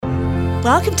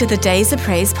Welcome to the Days of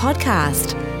Praise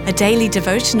podcast, a daily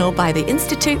devotional by the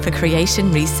Institute for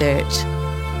Creation Research.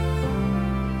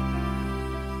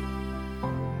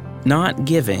 Not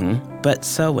giving, but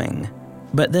sowing.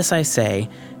 But this I say,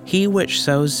 he which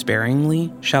sows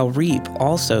sparingly shall reap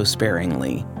also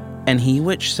sparingly, and he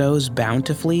which sows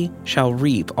bountifully shall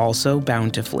reap also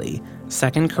bountifully.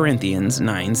 2 Corinthians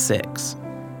 9:6.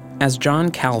 As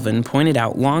John Calvin pointed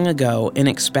out long ago in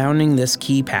expounding this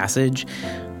key passage,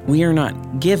 we are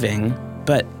not giving,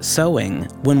 but sowing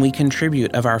when we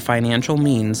contribute of our financial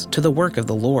means to the work of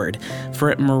the Lord,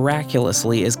 for it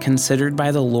miraculously is considered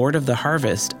by the Lord of the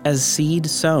harvest as seed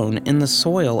sown in the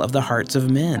soil of the hearts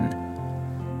of men.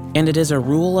 And it is a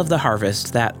rule of the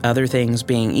harvest that, other things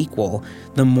being equal,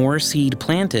 the more seed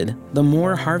planted, the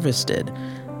more harvested.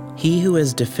 He who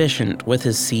is deficient with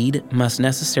his seed must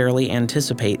necessarily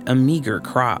anticipate a meager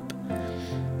crop.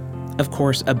 Of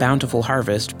course, a bountiful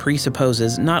harvest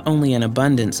presupposes not only an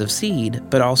abundance of seed,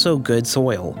 but also good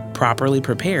soil, properly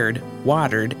prepared,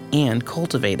 watered, and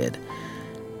cultivated.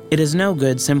 It is no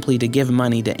good simply to give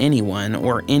money to anyone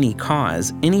or any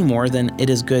cause, any more than it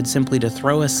is good simply to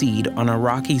throw a seed on a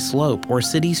rocky slope or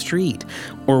city street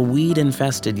or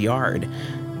weed-infested yard.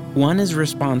 One is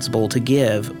responsible to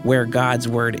give where God's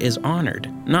word is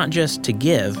honored, not just to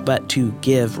give, but to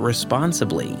give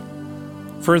responsibly.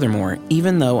 Furthermore,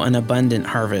 even though an abundant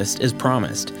harvest is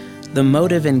promised, the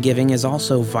motive in giving is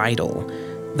also vital.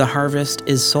 The harvest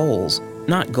is souls,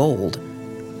 not gold.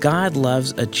 God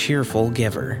loves a cheerful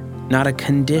giver, not a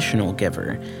conditional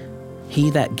giver.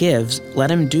 He that gives, let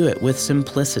him do it with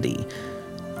simplicity.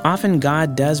 Often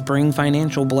God does bring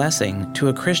financial blessing to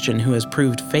a Christian who has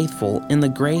proved faithful in the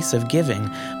grace of giving,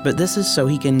 but this is so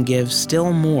he can give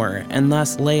still more and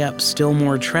thus lay up still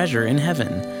more treasure in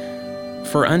heaven.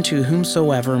 For unto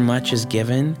whomsoever much is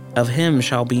given, of him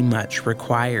shall be much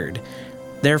required.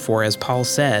 Therefore, as Paul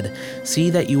said, see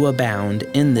that you abound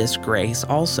in this grace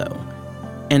also.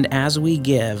 And as we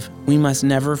give, we must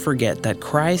never forget that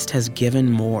Christ has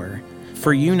given more.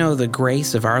 For you know the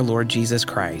grace of our Lord Jesus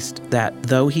Christ, that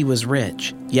though he was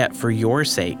rich, yet for your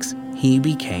sakes he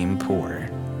became poor.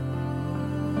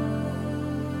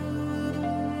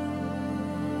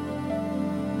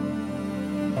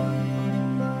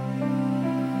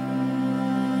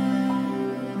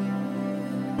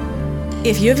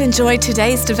 If you've enjoyed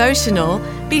today's devotional,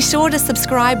 be sure to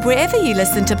subscribe wherever you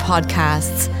listen to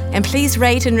podcasts, and please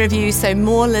rate and review so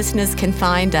more listeners can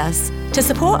find us. To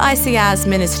support ICR's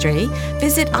ministry,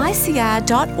 visit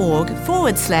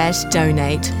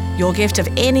icr.org/donate. Your gift of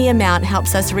any amount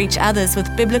helps us reach others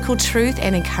with biblical truth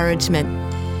and encouragement.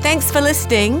 Thanks for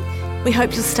listening. We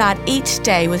hope you'll start each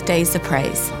day with Days of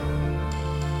Praise.